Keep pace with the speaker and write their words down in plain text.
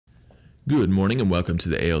Good morning and welcome to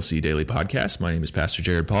the ALC Daily Podcast. My name is Pastor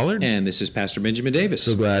Jared Pollard. And this is Pastor Benjamin Davis.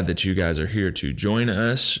 So glad that you guys are here to join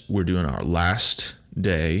us. We're doing our last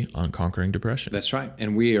day on conquering depression. That's right.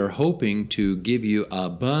 And we are hoping to give you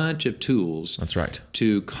a bunch of tools. That's right.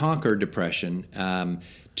 To conquer depression,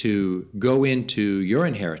 to go into your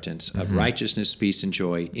inheritance of righteousness, peace, and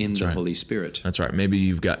joy in the Holy Spirit. That's right. Maybe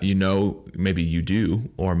you've got, maybe you do,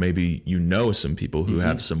 or maybe you know some people who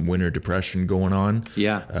have some winter depression going on.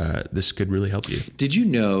 Yeah. This could really help you. Did you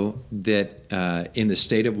know that in the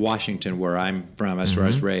state of Washington, where I'm from, that's where I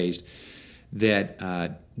was raised,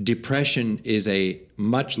 that depression is a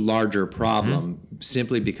much larger problem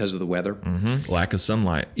simply because of the weather? Lack of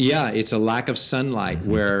sunlight. Yeah, it's a lack of sunlight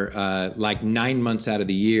where like 9 months out of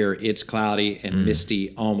the year, it's cloudy and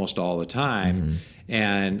misty almost all the time.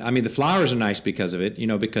 And I mean, the flowers are nice because of it,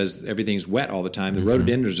 because everything's wet all the time. The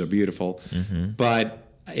rhododendrons are beautiful, but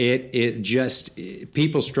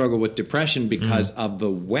people struggle with depression because of the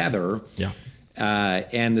weather. Yeah.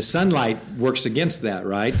 And the sunlight works against that,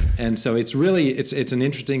 right? And so it's an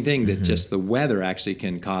interesting thing that just the weather actually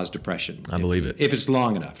can cause depression. I believe it. If it's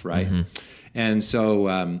long enough, right? And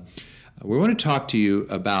so we want to talk to you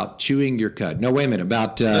about chewing your cud. No, wait a minute,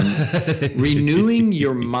 about renewing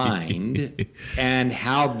your mind and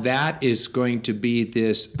how that is going to be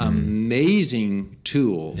this amazing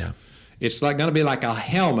tool. Yeah. It's going to be like a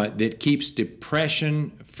helmet that keeps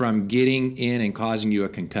depression from getting in and causing you a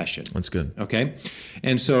concussion. That's good. Okay?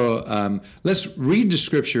 And so let's read the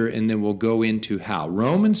scripture and then we'll go into how.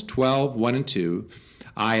 Romans 12, 1 and 2,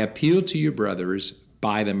 I appeal to you, brothers,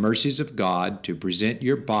 by the mercies of God, to present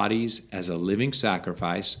your bodies as a living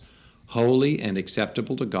sacrifice, holy and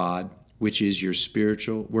acceptable to God, which is your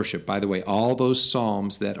spiritual worship. By the way, all those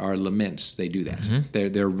psalms that are laments, they do that.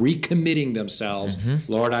 They're recommitting themselves.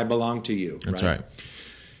 Lord, I belong to you. That's right.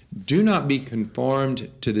 Do not be conformed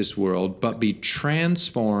to this world, but be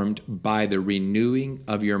transformed by the renewing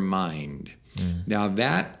of your mind. Now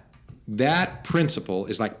that principle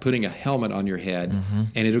is like putting a helmet on your head,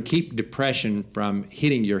 and it'll keep depression from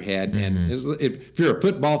hitting your head. And if you're a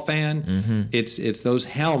football fan, it's those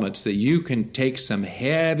helmets that you can take some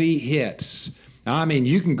heavy hits. I mean,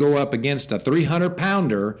 you can go up against a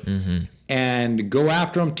 300-pounder and go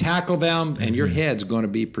after them, tackle them, and your head's going to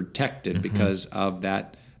be protected because of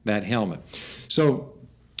that helmet. So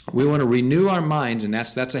we want to renew our minds, and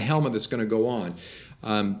that's a helmet that's going to go on.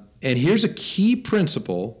 And here's a key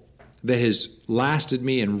principle that has lasted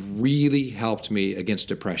me and really helped me against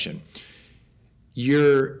depression.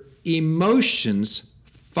 Your emotions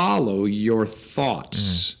follow your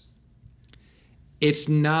thoughts. It's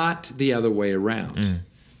not the other way around.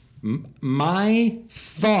 My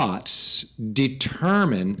thoughts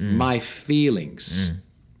determine my feelings.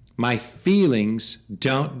 My feelings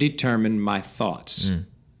don't determine my thoughts. Now,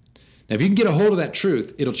 if you can get a hold of that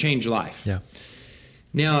truth, it'll change your life. Yeah.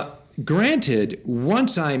 Now, granted,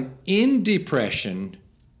 once I'm in depression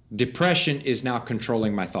is now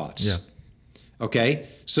controlling my thoughts. Yeah. Okay?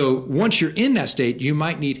 So once you're in that state, you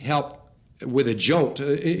might need help with a jolt.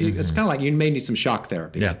 It's kind of like you may need some shock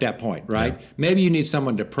therapy at that point, right? Yeah. Maybe you need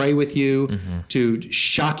someone to pray with you to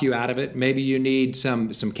shock you out of it. Maybe you need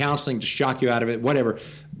some counseling to shock you out of it, whatever.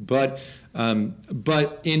 But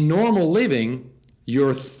in normal living,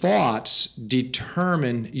 your thoughts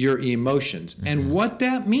determine your emotions. And what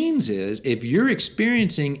that means is if you're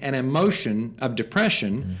experiencing an emotion of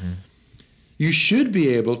depression, you should be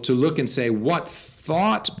able to look and say, what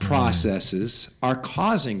thought processes are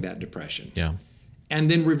causing that depression? Yeah. And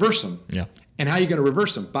then reverse them. Yeah. And how are you going to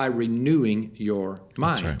reverse them? By renewing your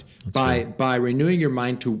mind. That's right. By renewing your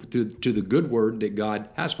mind to the good word that God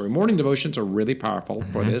has for you. Morning devotions are really powerful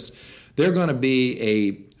for this. They're going to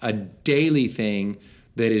be a daily thing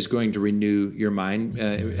that is going to renew your mind.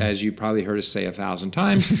 As you probably heard us say 1,000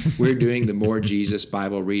 times, we're doing the More Jesus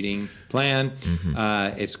Bible reading plan.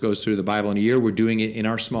 It goes through the Bible in a year. We're doing it in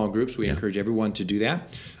our small groups. We encourage everyone to do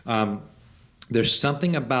that. There's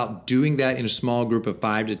something about doing that in a small group of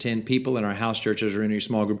 5 to 10 people in our house churches or in your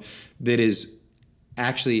small group that is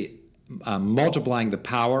actually multiplying the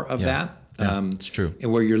power of that. It's true.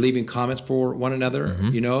 And where you're leaving comments for one another,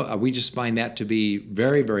 we just find that to be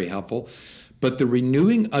very, very helpful. But the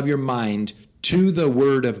renewing of your mind to the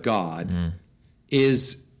Word of God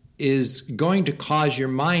is going to cause your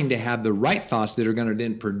mind to have the right thoughts that are going to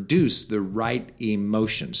then produce the right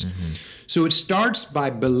emotions. So it starts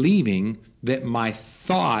by believing that my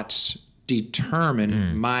thoughts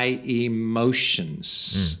determine my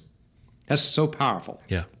emotions. That's so powerful.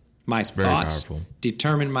 Yeah. My thoughts powerful.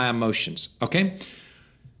 Determine my emotions. Okay?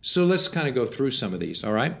 So let's kind of go through some of these,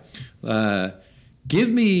 all right? Give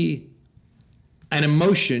me an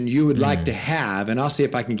emotion you would like to have, and I'll see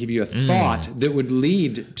if I can give you a thought that would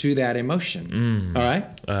lead to that emotion. All right?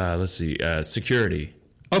 Let's see. Security.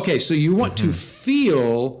 Okay, so you want to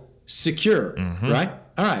feel secure, right?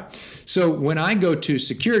 All right. So when I go to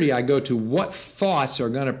security, I go to what thoughts are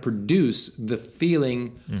going to produce the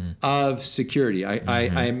feeling of security.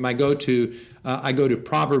 I go to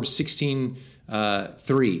Proverbs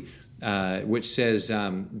 16:3. Which says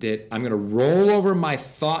that I'm going to roll over my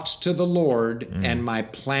thoughts to the Lord and my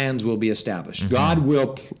plans will be established. God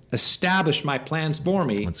will establish my plans for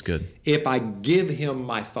me. That's good. If I give him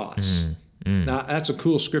my thoughts. Now, that's a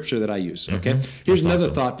cool scripture that I use. Okay. Here's another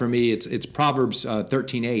thought for me. It's Proverbs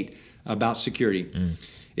 13:8 about security.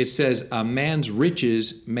 It says, a man's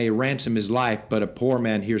riches may ransom his life, but a poor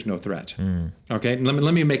man hears no threat. Okay.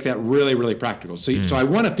 Let me make that really, really practical. So I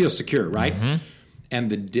want to feel secure, right? And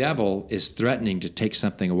the devil is threatening to take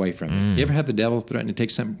something away from you. You ever have the devil threatening to take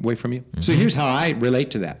something away from you? So here's how I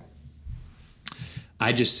relate to that.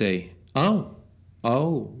 I just say, oh,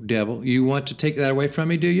 devil, you want to take that away from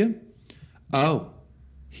me, do you? Oh,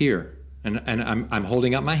 here. And I'm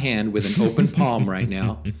holding up my hand with an open palm right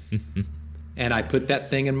now. And I put that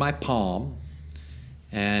thing in my palm.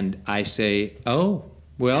 And I say, oh,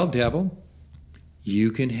 well, devil,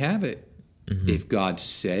 you can have it. If God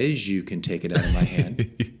says you can take it out of my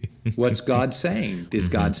hand, what's God saying? Is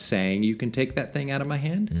God saying you can take that thing out of my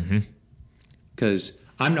hand? Because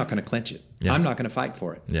I'm not going to clench it. Yeah. I'm not going to fight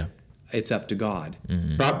for it. Yeah. It's up to God.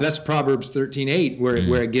 That's Proverbs 13:8, where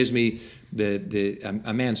it gives me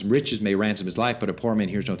a man's riches may ransom his life, but a poor man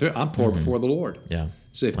hears no threat. I'm poor before the Lord. Yeah.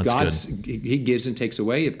 So if he gives and takes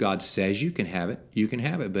away, if God says you can have it, you can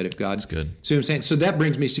have it. But if God's good. See what I'm saying? So that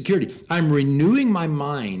brings me security. I'm renewing my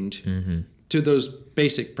mind to those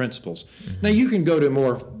basic principles. Now you can go to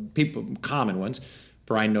more common ones.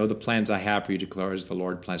 For I know the plans I have for you, declares the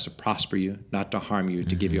Lord, plans to prosper you, not to harm you,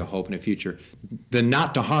 to give you a hope and a future. The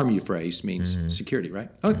not to harm you phrase means security, right?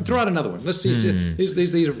 Oh, throw out another one. Let's see. These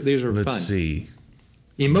are fun. Let's see.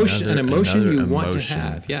 An emotion you want to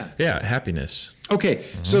have. Yeah, happiness. Okay,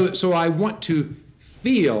 so I want to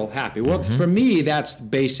feel happy. Well, for me, that's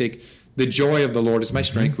basic. The joy of the Lord is my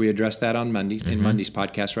strength. We addressed that on Mondays in Monday's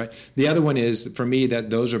podcast, right? The other one is, for me, that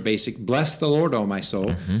those are basic. Bless the Lord, O my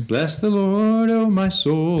soul. Bless the Lord, O my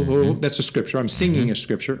soul. That's a scripture. I'm singing a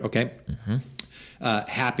scripture, okay?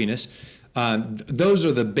 Happiness. Those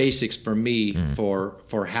are the basics for me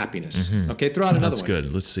for happiness. Okay, throw out another one. That's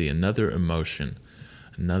good. Let's see. Another emotion.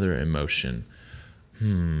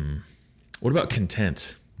 What about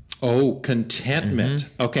content? Oh, contentment.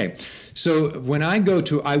 Okay. So when I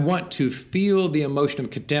want to feel the emotion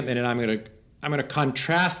of contentment, and I'm going to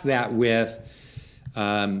contrast that with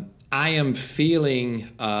I am feeling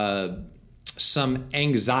some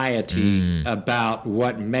anxiety about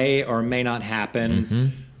what may or may not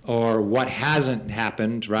happen or what hasn't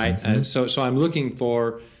happened, right? So I'm looking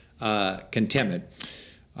for contentment.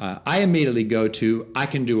 I immediately go to, I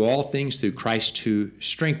can do all things through Christ who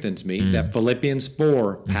strengthens me, that Philippians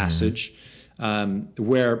 4 passage,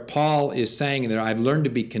 where Paul is saying that I've learned to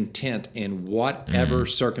be content in whatever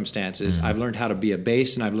circumstances. I've learned how to be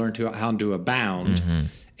abased, and I've learned how to abound.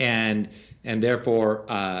 And therefore,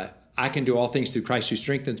 I can do all things through Christ who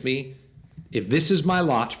strengthens me. If this is my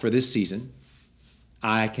lot for this season,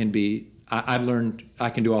 I've learned I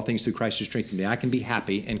can do all things through Christ who strengthens me. I can be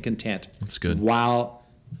happy and content. That's good. While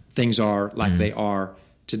things are like they are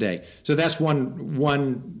today. So that's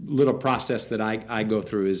one little process that I go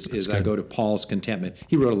through is I go to Paul's contentment.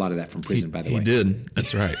 He wrote a lot of that from prison, by the way. He did.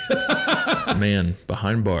 That's right. Man,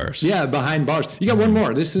 behind bars. Yeah, behind bars. You got one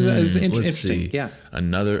more. This is interesting. Let's see. Yeah.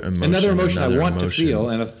 Another emotion. Another emotion I want to feel,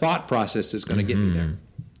 and a thought process is going to get me there.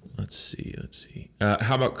 Let's see.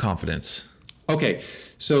 How about confidence? Okay,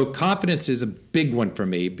 so confidence is a big one for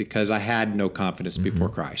me because I had no confidence before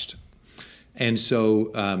Christ. And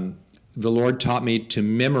so the Lord taught me to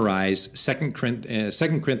memorize 2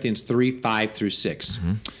 Corinthians 3, 5 through 6.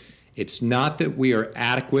 It's not that we are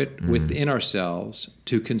adequate within ourselves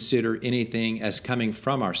to consider anything as coming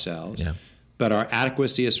from ourselves, but our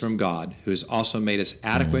adequacy is from God, who has also made us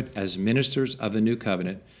adequate as ministers of the new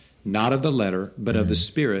covenant, not of the letter, but of the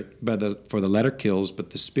Spirit. For the letter kills, but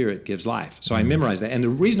the Spirit gives life. So I memorized that. And the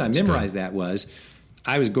reason I memorized that was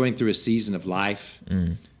I was going through a season of life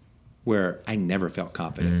where I never felt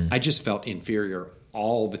confident. I just felt inferior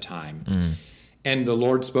all the time. And the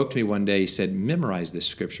Lord spoke to me one day. He said, memorize this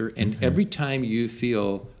scripture, and every time you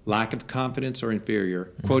feel lack of confidence or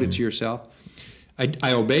inferior, quote it to yourself.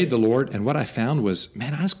 I obeyed the Lord, and what I found was,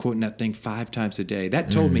 man, I was quoting that thing 5 times a day. That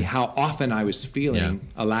told me how often I was feeling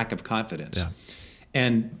a lack of confidence.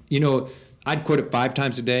 And, I'd quote it 5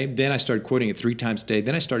 times a day. Then I started quoting it 3 times a day.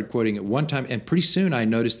 Then I started quoting it 1 time. And pretty soon I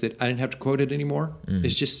noticed that I didn't have to quote it anymore.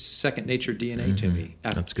 It's just second nature DNA to me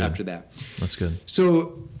after that. That's good.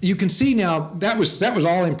 So you can see now, that was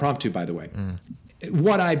all impromptu, by the way.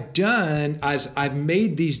 What I've done is I've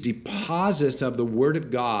made these deposits of the Word of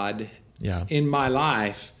God in my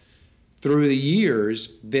life through the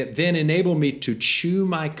years that then enable me to chew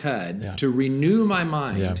my cud, to renew my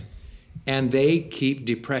mind, and they keep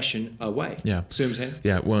depression away. Yeah. See what I'm saying?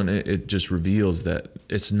 Yeah, well, and it just reveals that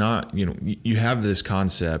it's not, you have this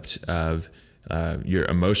concept of your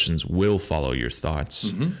emotions will follow your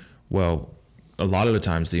thoughts. Well, a lot of the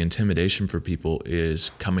times the intimidation for people is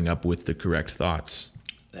coming up with the correct thoughts.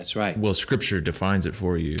 That's right. Well, Scripture defines it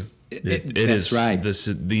for you. That's right.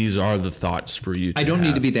 These are the thoughts for you to I don't have.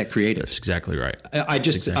 need to be that creative. That's exactly right.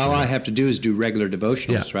 All I have to do is do regular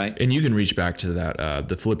devotionals, right? And you can reach back to that,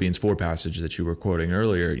 the Philippians 4 passage that you were quoting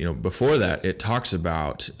earlier. Before that, it talks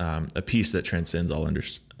about a peace that transcends all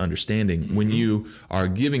understanding when you are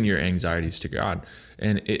giving your anxieties to God.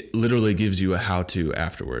 And it literally gives you a how-to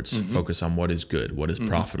afterwards. Focus on what is good, what is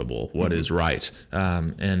profitable, what is right.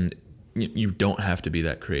 And you don't have to be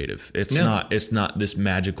that creative. It's not this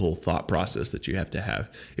magical thought process that you have to have.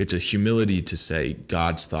 It's a humility to say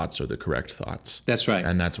God's thoughts are the correct thoughts. That's right.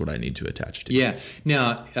 And that's what I need to attach to. Yeah.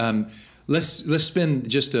 Now, let's spend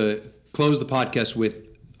just to close the podcast with,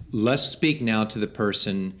 let's speak now to the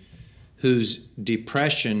person whose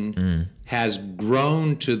depression has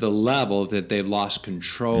grown to the level that they've lost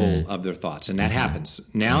control of their thoughts. And that happens.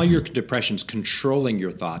 Now your depression's controlling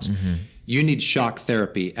your thoughts. You need shock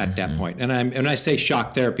therapy at that point. And when I say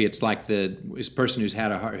shock therapy, it's like this person who's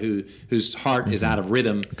had a heart, whose heart is out of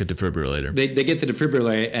rhythm. Like a defibrillator. They get the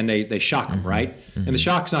defibrillator and they shock them, right? And the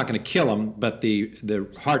shock's not going to kill them, but the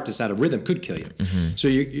heart that's out of rhythm could kill you. So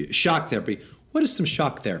you shock therapy. What is some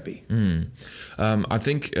shock therapy? I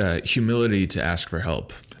think humility to ask for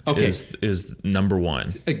help is number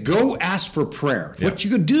one. Go ask for prayer. Yep. What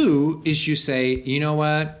you could do is you say, you know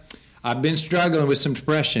what? I've been struggling with some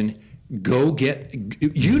depression.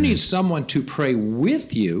 You need someone to pray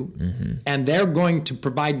with you, and they're going to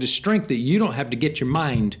provide the strength that you don't have to get your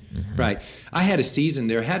mind right. I had a season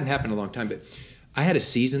there. It hadn't happened in a long time, but I had a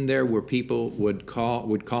season there where people would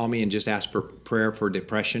call me and just ask for prayer for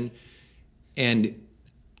depression. And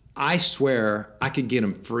I swear I could get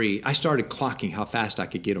them free. I started clocking how fast I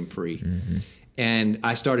could get them free. And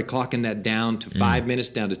I started clocking that down to 5 minutes,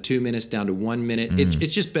 down to 2 minutes, down to 1 minute. It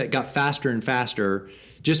just got faster and faster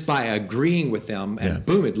just by agreeing with them. And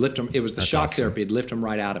boom, it'd lift them. It was the shock therapy. It'd lift them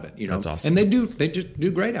right out of it. That's awesome. And they just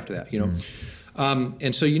do great after that,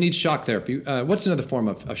 And so you need shock therapy. What's another form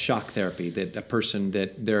of shock therapy that a person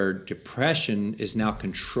that their depression is now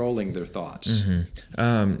controlling their thoughts?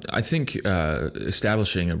 I think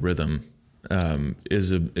establishing a rhythm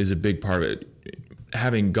is a big part of it.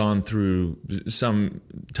 Having gone through some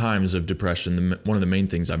times of depression, one of the main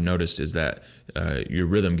things I've noticed is that your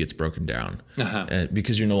rhythm gets broken down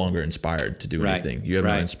because you're no longer inspired to do anything. You have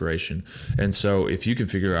no inspiration. And so if you can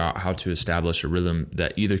figure out how to establish a rhythm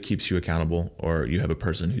that either keeps you accountable or you have a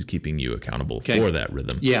person who's keeping you accountable for that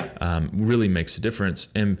rhythm, really makes a difference.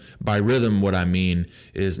 And by rhythm, what I mean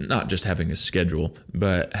is not just having a schedule,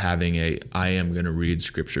 but having I am going to read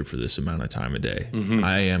scripture for this amount of time a day.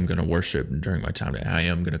 I am going to worship during my time. I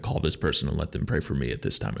am going to call this person and let them pray for me at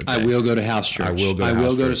this time of day. I will go to house church. I will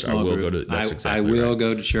go to small group. I will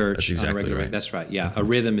go to church on a regular basis. That's right. Yeah, a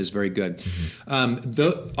rhythm is very good.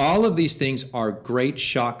 All of these things are great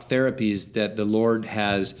shock therapies that the Lord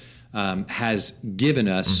has given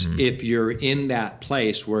us if you're in that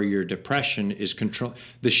place where your depression is controlled.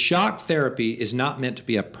 The shock therapy is not meant to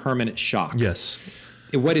be a permanent shock. Yes.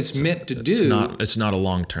 What it's meant to do... It's not a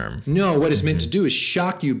long term. No, what it's meant to do is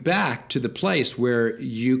shock you back to the place where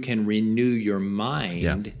you can renew your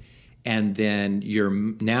mind, and then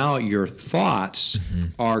your thoughts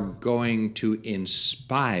are going to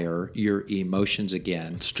inspire your emotions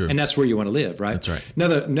again. It's true. And that's where you want to live, right? That's right.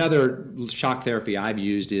 Another shock therapy I've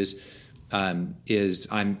used is I'm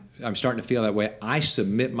starting to feel that way. I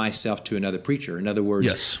submit myself to another preacher. In other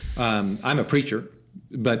words, I'm a preacher,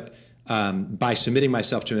 but... by submitting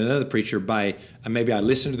myself to another preacher, maybe I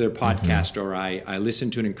listen to their podcast or I listen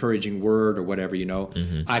to an encouraging word or whatever,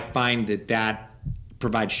 I find that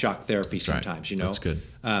provides shock therapy sometimes, That's good.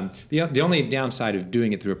 The only downside of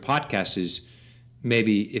doing it through a podcast is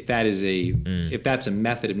maybe if that's a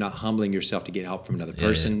method of not humbling yourself to get help from another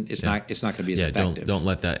person, it's not going to be as effective. Don't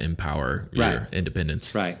let that empower your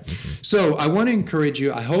independence. Right. So I want to encourage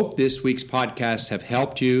you. I hope this week's podcasts have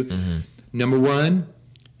helped you. Number one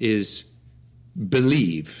is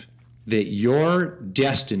believe that your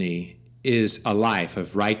destiny is a life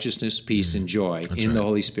of righteousness, peace, and joy in the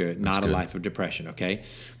Holy Spirit, not a life of depression, okay?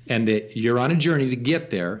 And that you're on a journey to get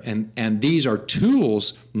there, and these are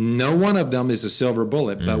tools. No one of them is a silver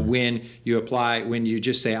bullet, but when you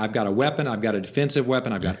just say, I've got a weapon, I've got a defensive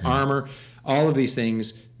weapon, I've got armor, all of these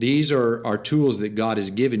things, these are tools that God has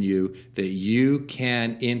given you that you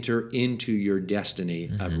can enter into your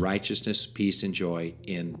destiny of righteousness, peace, and joy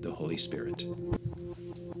in the Holy Spirit.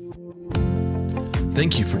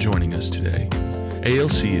 Thank you for joining us today.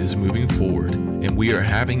 ALC is moving forward, and we are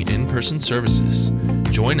having in-person services.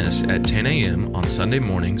 Join us at 10 a.m. on Sunday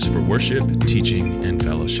mornings for worship, teaching, and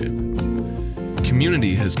fellowship.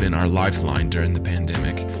 Community has been our lifeline during the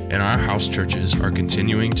pandemic, and our house churches are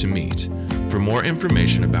continuing to meet. For more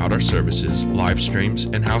information about our services, live streams,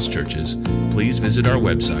 and house churches, please visit our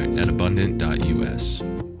website at abundant.us.